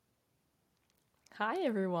Hi,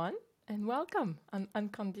 everyone, and welcome on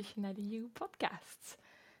Unconditionally You podcasts.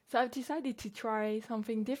 So, I've decided to try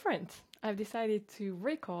something different. I've decided to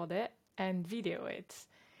record it and video it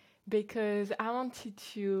because I wanted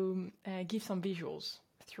to give some visuals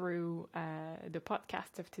through the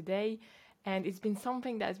podcast of today. And it's been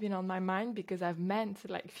something that's been on my mind because I've meant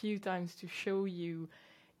like a few times to show you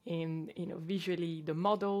in visually the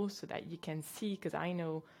model so that you can see, because I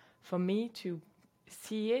know for me to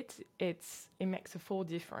see it, it makes a full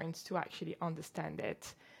difference to actually understand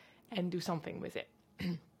it and do something with it.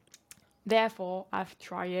 Therefore, I've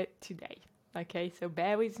tried it today. Okay, so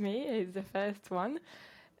bear with me, it's the first one.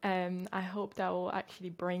 I hope that will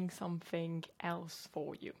actually bring something else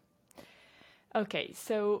for you. Okay,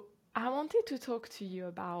 so I wanted to talk to you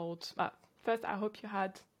about, first, I hope you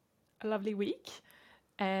had a lovely week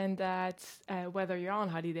and that whether you're on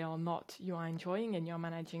holiday or not, you are enjoying and you're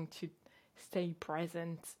managing to stay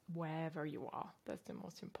present wherever you are. That's the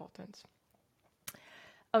most important.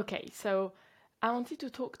 Okay, so I wanted to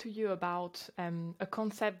talk to you about a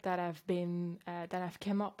concept that I've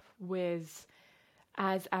come up with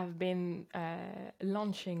as I've been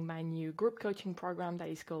launching my new group coaching program that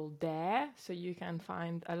is called Dare. So you can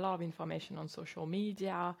find a lot of information on social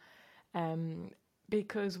media.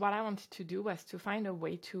 Because what I wanted to do was to find a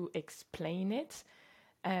way to explain it,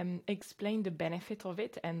 explain the benefit of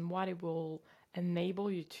it and what it will enable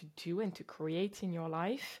you to do and to create in your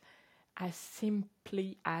life as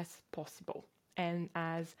simply as possible and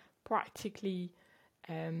as practical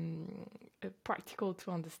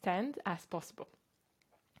to understand as possible.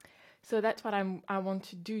 So that's what I want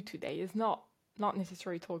to do today. Is not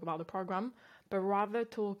necessarily talk about the program, but rather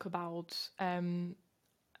talk about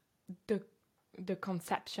the the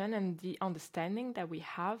conception and the understanding that we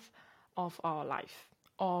have of our life,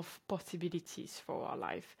 of possibilities for our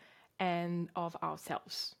life, and of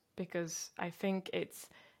ourselves. Because I think it's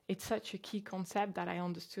such a key concept that I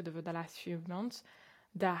understood over the last few months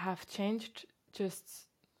that have changed just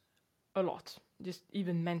a lot, just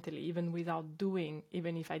even mentally, even without doing,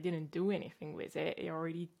 even if I didn't do anything with it, it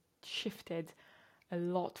already shifted a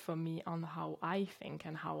lot for me on how I think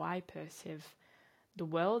and how I perceive the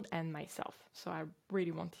world and myself. So I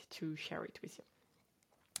really wanted to share it with you.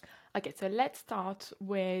 Okay, so let's start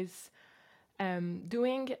with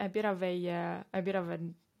doing an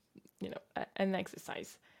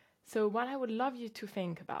exercise. So what I would love you to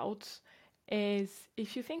think about is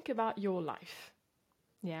if you think about your life,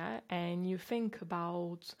 yeah, and you think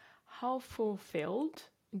about how fulfilled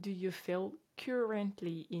do you feel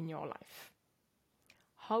currently in your life?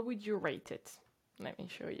 How would you rate it? Let me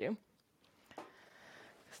show you.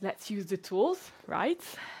 So let's use the tools, right?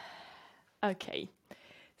 Okay.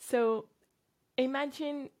 So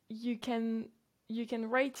imagine you can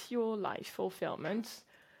rate your life fulfillment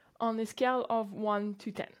on a scale of 1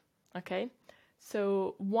 to 10. Okay?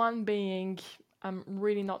 So 1 being I'm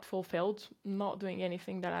really not fulfilled, not doing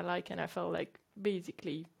anything that I like and I feel like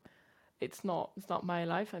basically it's not my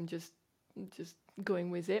life. I'm just going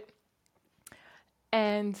with it.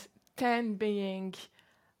 And 10 being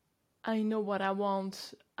I know what I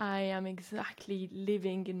want. I am exactly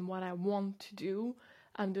living in what I want to do.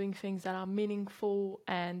 I'm doing things that are meaningful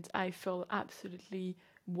and I feel absolutely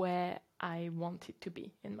where I want it to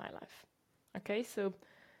be in my life. Okay, so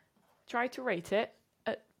try to rate it.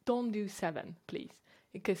 Don't do 7, please,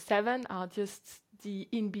 because 7 are just the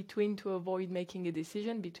in between to avoid making a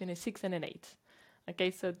decision between a 6 and an 8. Okay,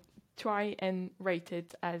 so try and rate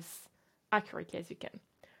it as accurately as you can.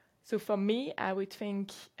 So for me, I would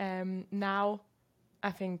think now,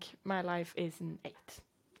 I think my life is an 8.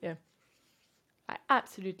 Yeah. I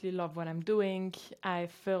absolutely love what I'm doing. I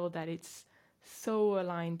feel that it's so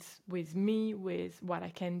aligned with me, with what I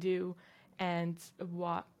can do, and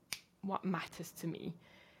what matters to me,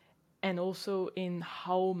 and also in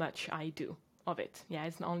how much I do of it. Yeah,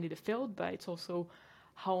 it's not only the field, but it's also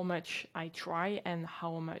how much I try and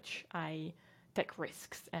how much I take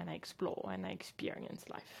risks and I explore and I experience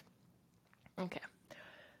life. Okay.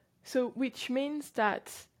 So, which means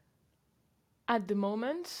that at the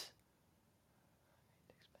moment,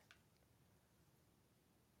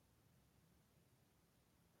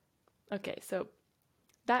 okay, so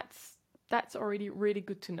that's that's already really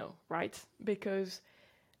good to know, right? Because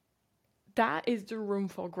that is the room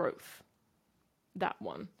for growth. That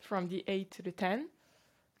one from the 8 to the 10,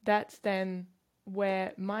 that's then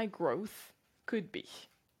where my growth could be,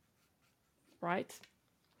 right?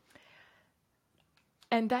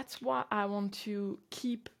 And that's what I want to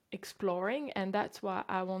keep exploring, and that's what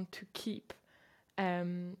I want to keep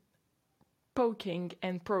um, poking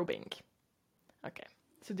and probing. Okay,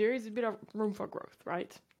 so there is a bit of room for growth,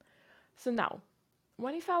 right? So now,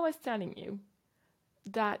 what if I was telling you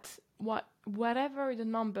that whatever the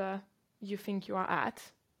number you think you are at,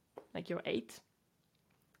 like you're 8,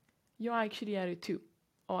 you're actually at a 2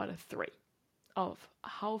 or at a 3 of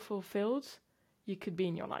how fulfilled you could be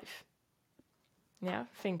in your life. Yeah,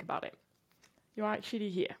 think about it. You're actually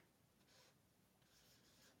here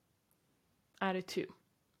at a 2.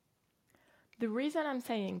 The reason I'm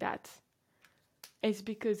saying that is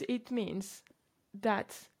because it means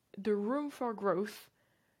that the room for growth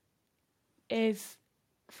is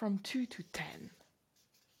from 2 to 10.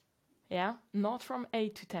 Yeah, not from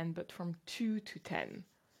 8 to 10, but from 2 to 10,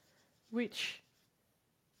 which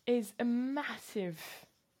is a massive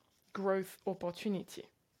growth opportunity,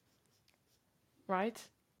 right?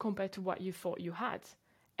 Compared to what you thought you had.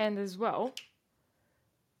 And as well,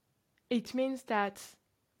 it means that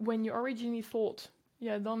when you originally thought you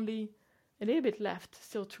had only a little bit left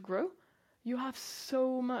still to grow, you have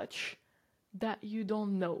so much that you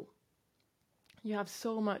don't know. You have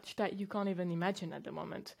so much that you can't even imagine at the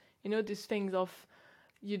moment. You know, these things of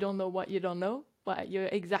you don't know what you don't know? Well, you're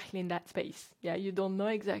exactly in that space. Yeah, you don't know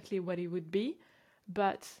exactly what it would be,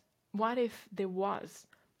 but what if there was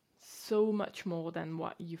so much more than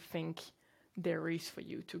what you think there is for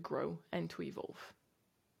you to grow and to evolve?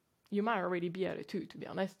 You might already be at a 2, to be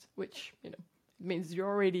honest, which, means you're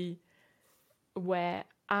already where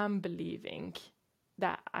I'm believing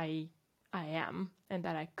that I am and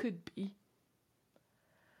that I could be.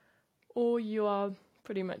 Or you are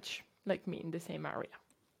pretty much like me in the same area.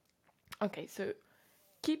 Okay, so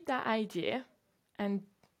keep that idea and,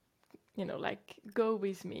 go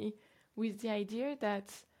with me with the idea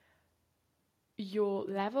that your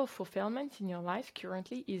level of fulfillment in your life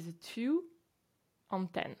currently is a 2 on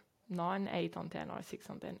 10, not an 8 on 10 or a 6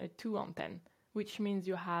 on 10, a 2 on 10, which means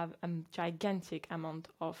you have a gigantic amount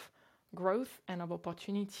of growth and of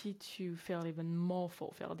opportunity to feel even more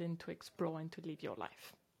fulfilled and to explore and to live your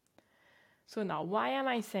life. So now, why am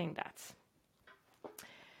I saying that?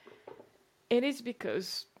 It is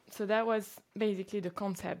because, so that was basically the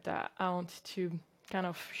concept that I wanted to kind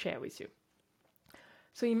of share with you.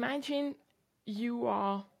 So imagine you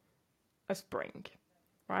are a spring,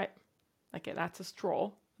 right? Okay, that's a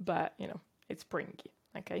straw, but it's springy,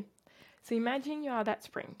 okay? So imagine you are that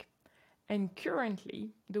spring. And currently,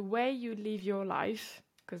 the way you live your life,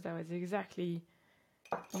 because that was exactly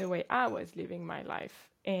the way I was living my life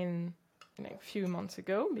in a few months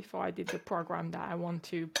ago, before I did the program that I want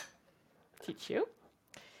to teach you.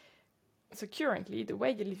 So currently, the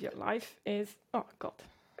way you live your life is, oh God,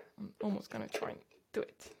 I'm almost going to try and do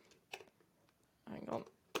it. Hang on.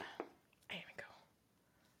 There we go.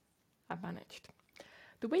 I managed.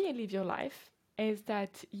 The way you live your life is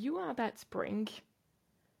that you are that spring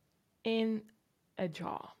in a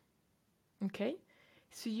jar. Okay?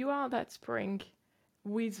 So you are that spring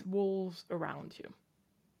with walls around you.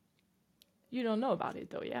 You don't know about it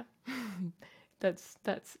though, yeah?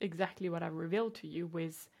 That's exactly what I revealed to you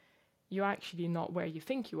with you're actually not where you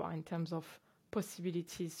think you are in terms of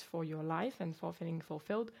possibilities for your life and for feeling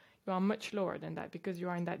fulfilled. You are much lower than that because you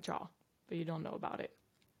are in that jar, but you don't know about it.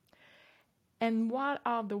 And what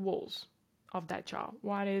are the walls of that jar?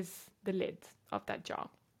 What is the lid of that jar?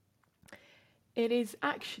 It is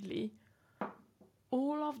actually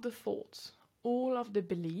all of the thoughts, all of the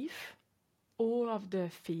belief, all of the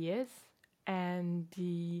fears and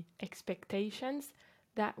the expectations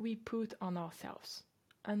that we put on ourselves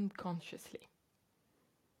unconsciously.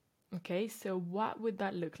 Okay, so what would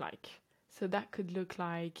that look like? So that could look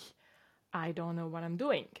like, I don't know what I'm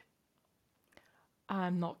doing.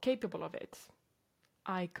 I'm not capable of it.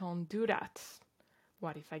 I can't do that.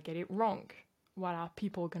 What if I get it wrong? What are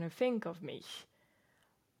people going to think of me?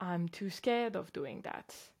 I'm too scared of doing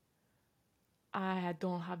that. I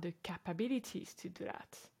don't have the capabilities to do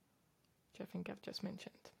that, which I think I've just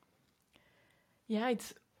mentioned. Yeah,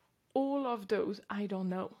 it's all of those, I don't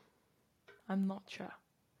know. I'm not sure.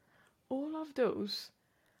 All of those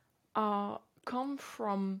come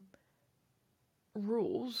from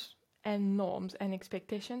rules and norms and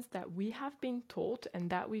expectations that we have been taught and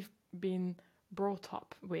that we've been brought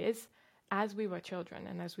up with as we were children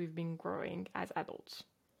and as we've been growing as adults.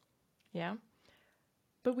 Yeah?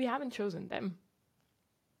 But we haven't chosen them.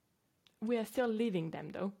 We are still living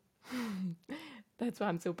them though. That's why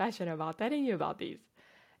I'm so passionate about telling you about these.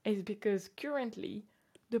 Is because currently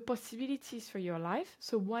the possibilities for your life,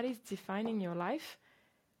 so what is defining your life,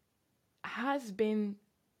 has been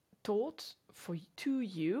taught to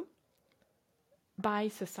you by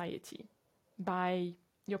society, by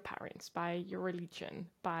your parents, by your religion,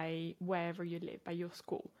 by wherever you live, by your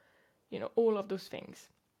school, all of those things.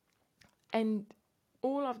 And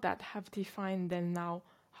all of that have defined then now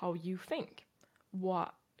how you think,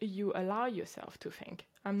 what you allow yourself to think.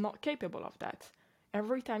 I'm not capable of that.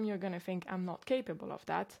 Every time you're going to think, I'm not capable of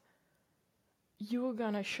that, you're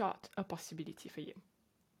going to shut a possibility for you.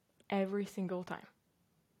 Every single time.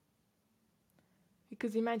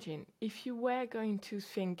 Because imagine, if you were going to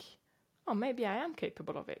think, oh, maybe I am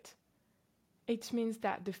capable of it, it means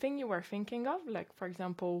that the thing you were thinking of, like, for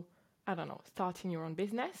example, I don't know, starting your own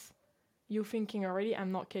business, you're thinking already,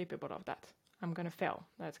 I'm not capable of that. I'm going to fail.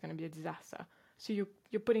 That's going to be a disaster. So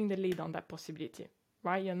you're putting the lid on that possibility,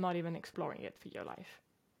 right? You're not even exploring it for your life.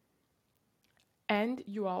 And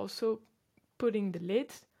you are also putting the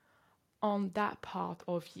lid on that part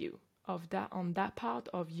of you, on that part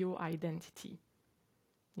of your identity.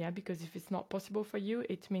 Yeah, because if it's not possible for you,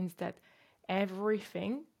 it means that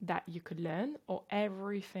everything that you could learn or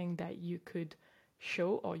everything that you could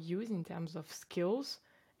show or use in terms of skills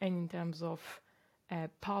and in terms of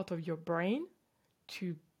part of your brain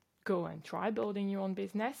to go and try building your own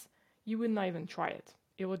business, you would not even try it.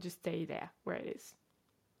 It will just stay there where it is.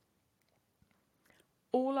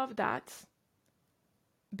 All of that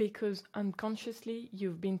because unconsciously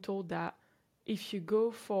you've been told that if you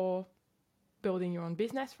go for building your own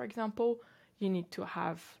business, for example, you need to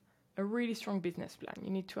have a really strong business plan.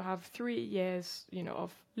 You need to have 3 years,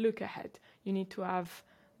 of look ahead. You need to have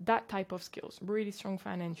that type of skills, really strong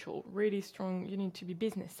financial, really strong. You need to be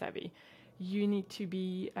business savvy. You need to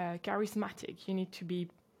be charismatic. You need to be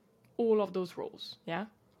all of those roles, yeah?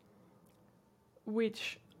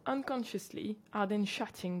 Which unconsciously are then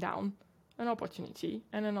shutting down an opportunity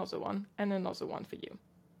and another one for you.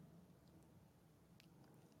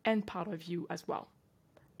 And part of you as well.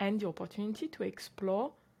 And the opportunity to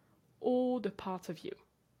explore all the parts of you.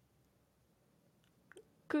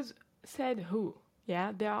 Because said who?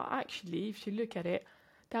 Yeah, there are actually, if you look at it,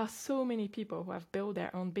 there are so many people who have built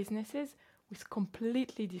their own businesses with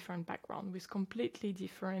completely different background, with completely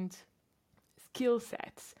different skill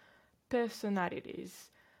sets, personalities,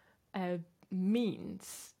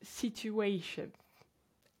 means, situation,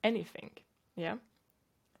 anything. Yeah.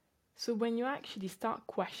 So when you actually start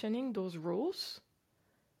questioning those rules,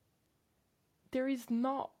 there is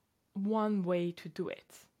not one way to do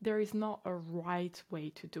it. There is not a right way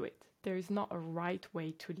to do it. There is not a right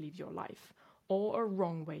way to live your life or a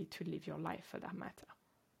wrong way to live your life for that matter.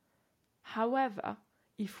 However,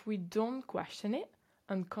 if we don't question it,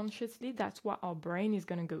 unconsciously, that's what our brain is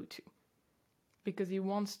going to go to. Because it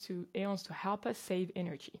wants to help us save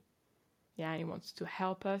energy. Yeah, it wants to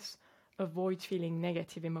help us avoid feeling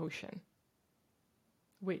negative emotion.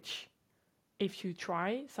 Which, if you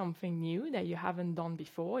try something new that you haven't done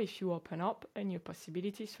before, if you open up new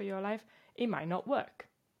possibilities for your life, it might not work.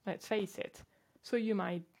 Let's face it. So you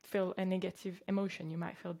might feel a negative emotion. You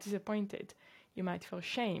might feel disappointed. You might feel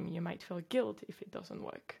shame. You might feel guilt if it doesn't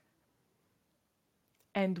work.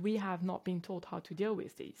 And we have not been taught how to deal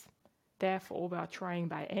with these. Therefore, we are trying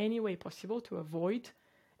by any way possible to avoid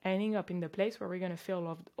ending up in the place where we're going to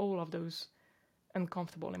feel all of those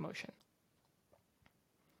uncomfortable emotions.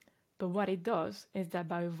 But what it does is that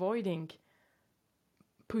by avoiding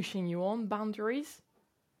pushing your own boundaries,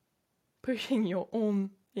 pushing your own,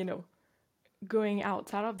 going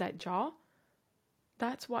outside of that jar,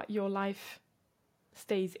 that's what your life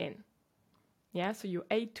stays in. Yeah, so you're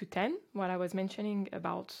 8 to 10, what I was mentioning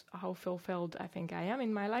about how fulfilled I think I am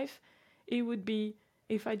in my life, it would be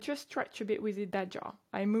if I just stretch a bit within that jar,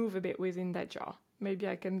 I move a bit within that jar, maybe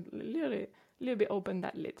I can little bit open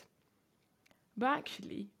that lid. But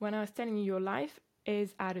actually, when I was telling you your life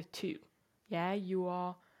is at a 2, yeah,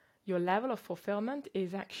 your level of fulfillment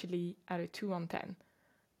is actually at a 2 on 10.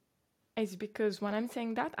 It's because when I'm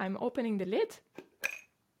saying that, I'm opening the lid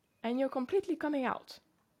and you're completely coming out.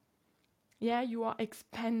 Yeah, you are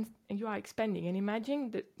expanding. And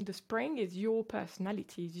imagine that the spring is your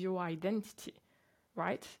personality, is your identity,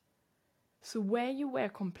 right? So where you were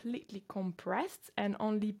completely compressed and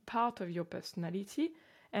only part of your personality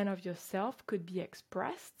and of yourself could be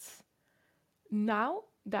expressed, now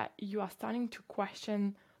that you are starting to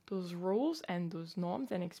question those rules and those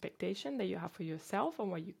norms and expectations that you have for yourself and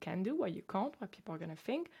what you can do, what you can't, what people are going to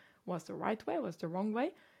think, what's the right way, what's the wrong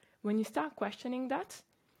way, when you start questioning that,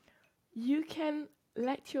 you can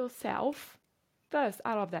let yourself first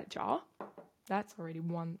out of that jar. That's already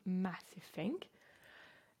one massive thing.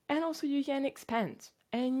 And also you can expand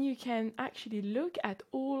and you can actually look at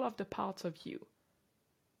all of the parts of you,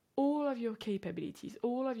 all of your capabilities,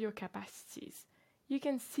 all of your capacities. You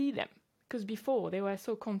can see them because before they were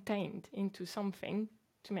so contained into something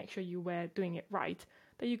to make sure you were doing it right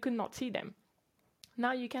that you could not see them.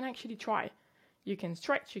 Now you can actually try. You can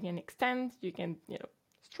stretch, you can extend, you can,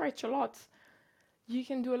 stretch a lot. You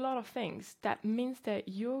can do a lot of things. That means that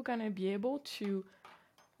you're going to be able to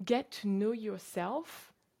get to know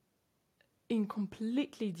yourself in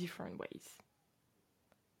completely different ways.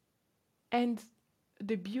 And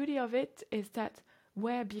the beauty of it is that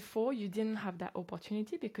where before you didn't have that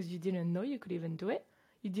opportunity because you didn't know you could even do it,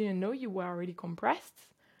 you didn't know you were already compressed,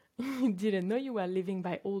 you didn't know you were living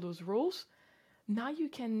by all those rules, now you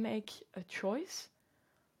can make a choice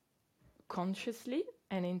consciously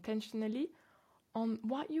and intentionally on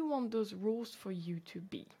what you want those rules for you to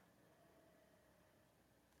be.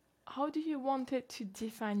 How do you want it to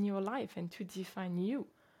define your life and to define you?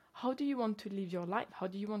 How do you want to live your life? How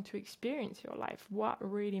do you want to experience your life? What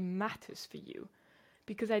really matters for you?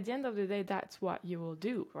 Because at the end of the day, that's what you will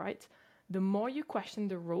do, right? The more you question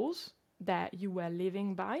the rules that you were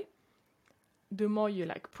living by, the more you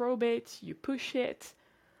probe it, you push it,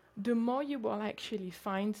 the more you will actually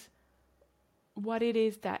find what it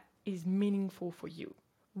is that is meaningful for you,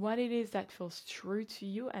 what it is that feels true to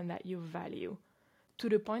you and that you value, to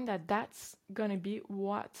the point that that's going to be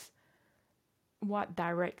what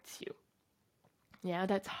directs you. Yeah,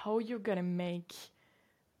 that's how you're going to make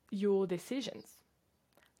your decisions.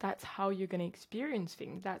 That's how you're going to experience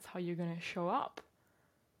things. That's how you're going to show up.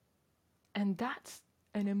 And that's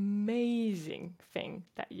an amazing thing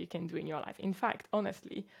that you can do in your life. In fact,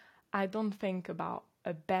 honestly, I don't think about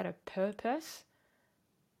a better purpose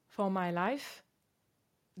for my life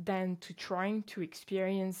than to trying to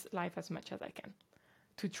experience life as much as I can,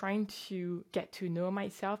 to trying to get to know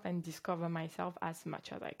myself and discover myself as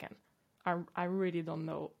much as I can. I really don't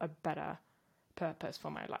know a better purpose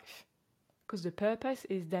for my life, because the purpose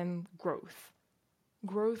is then growth.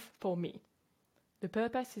 Growth for me. The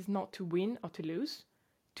purpose is not to win or to lose,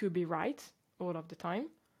 to be right all of the time,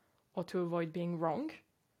 or to avoid being wrong.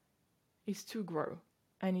 It's to grow,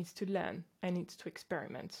 and it's to learn, and it's to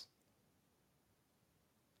experiment.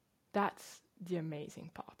 That's the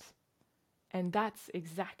amazing part. And that's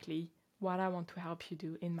exactly what I want to help you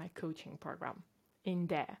do in my coaching program, in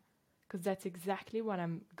there. Because that's exactly what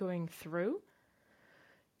I'm going through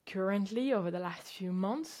currently over the last few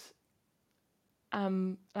months.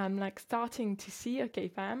 I'm starting to see, okay,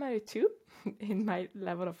 if I am at a 2 in my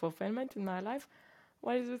level of fulfillment in my life,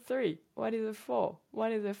 what is a 3? What is a 4?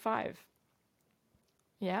 What is a 5?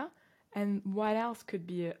 Yeah? And what else could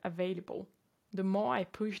be available? The more I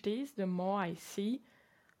push these, the more I see,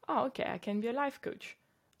 oh, okay, I can be a life coach.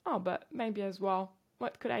 Oh, but maybe as well,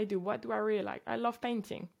 what could I do? What do I really like? I love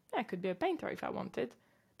painting. I could be a painter if I wanted.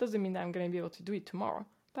 Doesn't mean that I'm going to be able to do it tomorrow,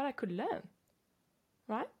 but I could learn,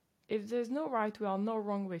 right? If there's no right way or no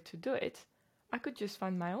wrong way to do it, I could just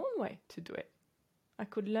find my own way to do it. I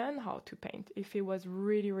could learn how to paint if it was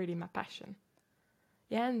really, really my passion.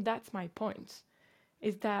 Yeah, and that's my point,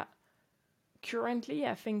 is that currently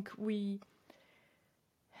I think we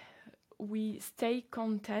stay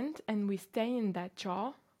content and we stay in that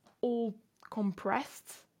jar, all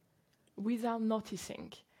compressed, without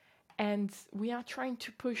noticing. And we are trying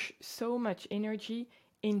to push so much energy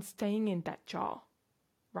in staying in that jar,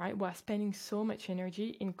 right? We're spending so much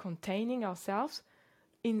energy in containing ourselves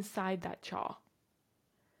inside that jar.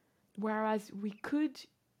 Whereas we could,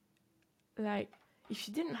 if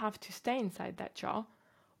you didn't have to stay inside that jar,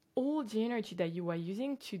 all the energy that you were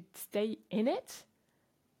using to stay in it,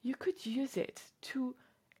 you could use it to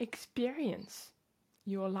experience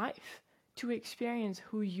your life, to experience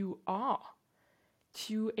who you are,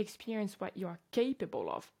 to experience what you are capable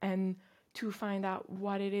of, and to find out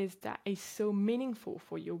what it is that is so meaningful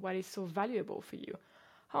for you, what is so valuable for you.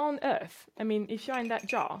 How on earth, if you're in that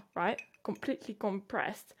jar, right, completely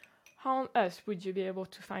compressed, how on earth would you be able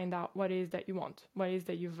to find out what it is that you want, what it is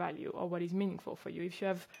that you value, or what is meaningful for you if you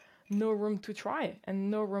have no room to try and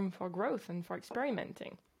no room for growth and for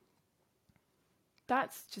experimenting?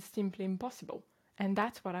 That's just simply impossible. And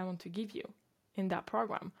that's what I want to give you in that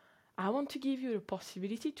program. I want to give you the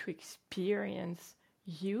possibility to experience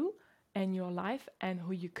you and your life and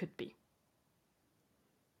who you could be,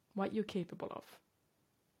 what you're capable of,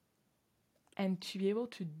 and to be able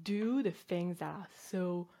to do the things that are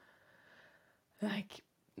so,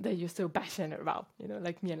 that you're so passionate about,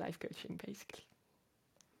 like me and life coaching, basically.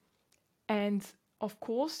 And of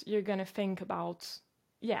course, you're going to think about,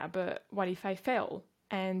 yeah, but what if I fail?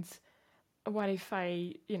 And what if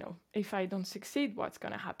if I don't succeed, what's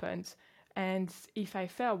going to happen? And if I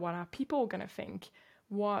fail, what are people going to think?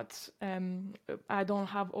 I don't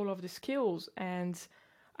have all of the skills and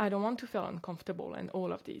I don't want to feel uncomfortable and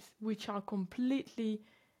all of these, which are completely,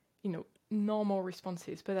 normal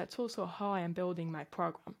responses. But that's also how I am building my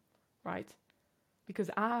program, right? Because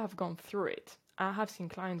I have gone through it. I have seen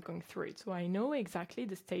clients going through it. So I know exactly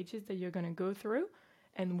the stages that you're going to go through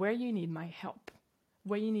and where you need my help,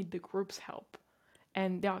 where you need the group's help.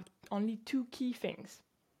 And there are only two key things.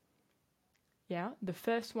 Yeah. The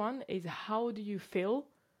first one is, how do you feel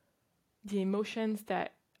the emotions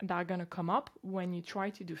that are going to come up when you try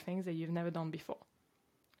to do things that you've never done before?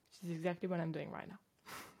 Which is exactly what I'm doing right now.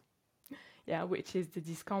 Yeah, which is the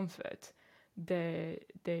discomfort, the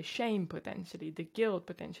shame potentially, the guilt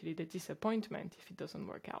potentially, the disappointment if it doesn't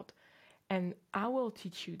work out. And I will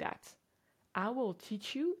teach you that. I will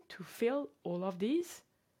teach you to feel all of these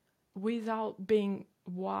without being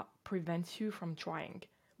what prevents you from trying,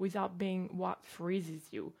 without being what freezes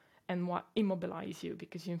you and what immobilizes you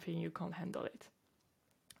because you think you can't handle it.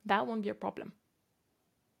 That won't be a problem.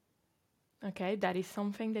 Okay, that is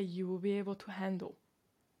something that you will be able to handle.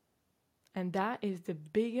 And that is the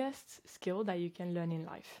biggest skill that you can learn in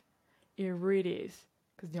life. It really is.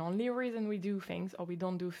 Because the only reason we do things or we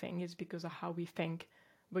don't do things is because of how we think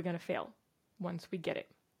we're going to fail once we get it.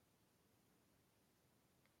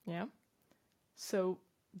 Yeah? So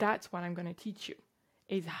that's what I'm going to teach you,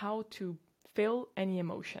 is how to feel any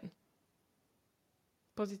emotion,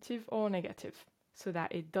 positive or negative, so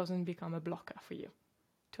that it doesn't become a blocker for you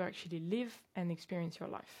to actually live and experience your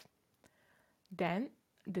life. Then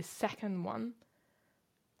the second one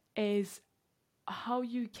is how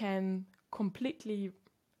you can completely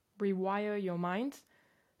rewire your mind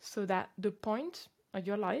so that the point of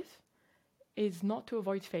your life is not to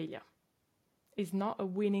avoid failure. It's not a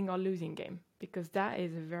winning or losing game, because that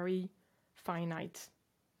is a very finite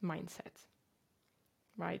mindset,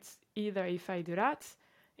 right? Either if I do that,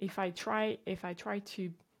 if I try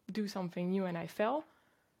to do something new and I fail,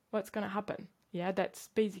 what's going to happen? Yeah, that's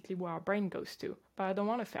basically where our brain goes to. But I don't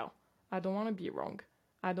want to fail. I don't want to be wrong.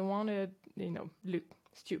 I don't want to, look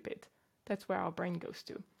stupid. That's where our brain goes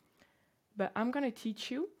to. But I'm going to teach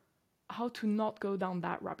you how to not go down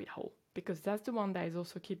that rabbit hole, because that's the one that is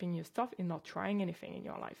also keeping you stuck in not trying anything in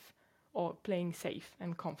your life or playing safe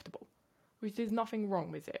and comfortable, which there's nothing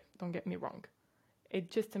wrong with it. Don't get me wrong.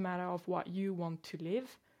 It's just a matter of what you want to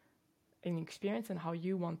live in experience and how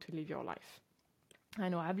you want to live your life. I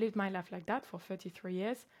know I've lived my life like that for 33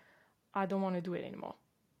 years. I don't want to do it anymore.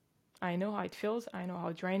 I know how it feels. I know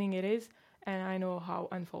how draining it is. And I know how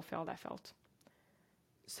unfulfilled I felt.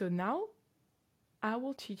 So now I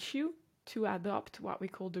will teach you to adopt what we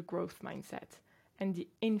call the growth mindset and the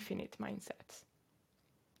infinite mindset.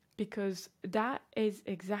 Because that is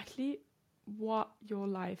exactly what your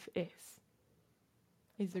life is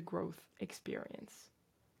a growth experience.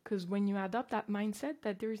 Because when you adopt that mindset,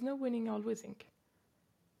 that there is no winning or losing,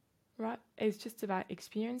 right? It's just about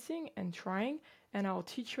experiencing and trying, and I'll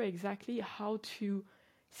teach you exactly how to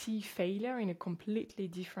see failure in a completely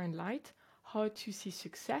different light, how to see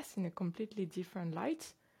success in a completely different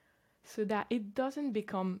light, so that it doesn't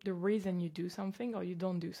become the reason you do something or you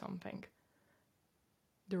don't do something.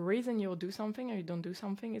 The reason you'll do something or you don't do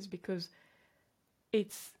something is because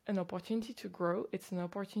it's an opportunity to grow, it's an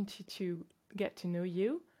opportunity to get to know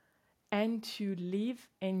you, and to live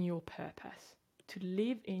in your purpose, to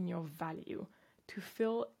live in your value, to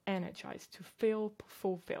feel energized, to feel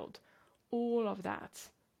fulfilled. All of that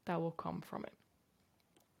will come from it.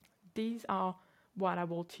 These are what I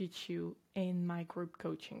will teach you in my group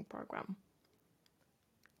coaching program.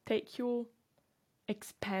 Take your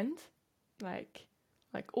expand, like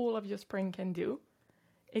all of your spring can do.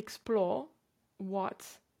 Explore what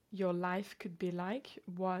your life could be like,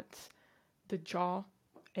 what the jar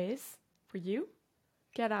is for you.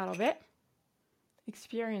 Get out of it.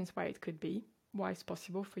 Experience what it could be, what is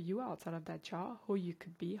possible for you outside of that jar, who you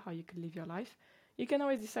could be, how you could live your life. You can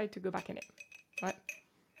always decide to go back in it, right?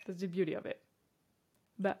 That's the beauty of it.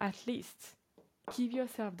 But at least give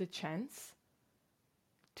yourself the chance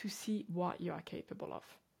to see what you are capable of.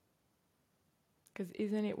 Because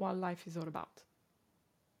isn't it what life is all about?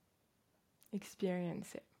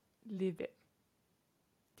 Experience it, live it,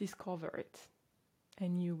 discover it,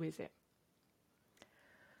 and you with it.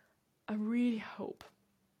 I really hope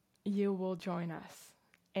you will join us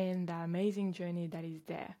in the amazing journey that is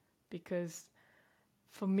there, because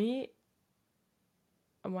for me,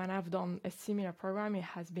 when I've done a similar program, it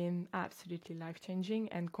has been absolutely life-changing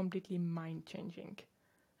and completely mind-changing,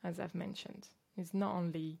 as I've mentioned. It's not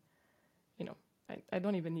only, I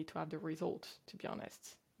don't even need to have the results, to be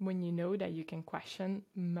honest. When you know that you can question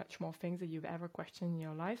much more things that you've ever questioned in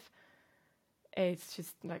your life, it's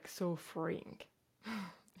just like so freeing.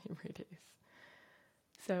 It really is.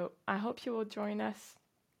 So I hope you will join us,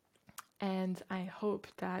 and I hope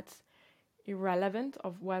that irrelevant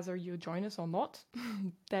of whether you join us or not,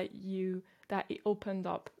 that that it opened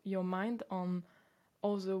up your mind on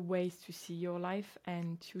other ways to see your life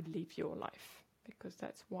and to live your life, because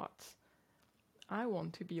that's what I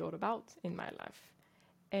want to be all about in my life,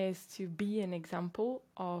 is to be an example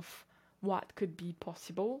of what could be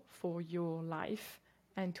possible for your life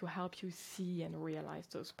and to help you see and realize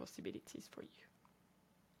those possibilities for you.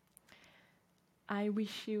 I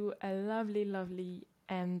wish you a lovely, lovely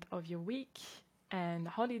end of your week and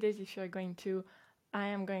holidays if you're going to. I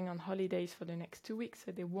am going on holidays for the next 2 weeks,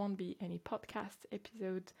 so there won't be any podcast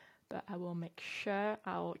episodes, but I will make sure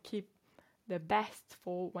I'll keep the best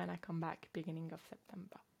for when I come back beginning of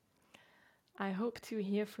September. I hope to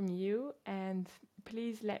hear from you, and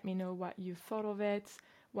please let me know what you thought of it,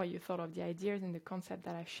 what you thought of the ideas and the concept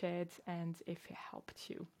that I shared, and if it helped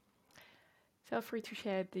you. Feel free to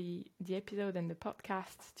share the episode and the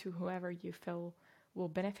podcast to whoever you feel will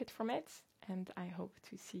benefit from it, and I hope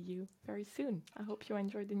to see you very soon. I hope you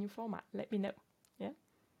enjoyed the new format. Let me know. Yeah?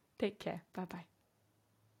 Take care. Bye-bye.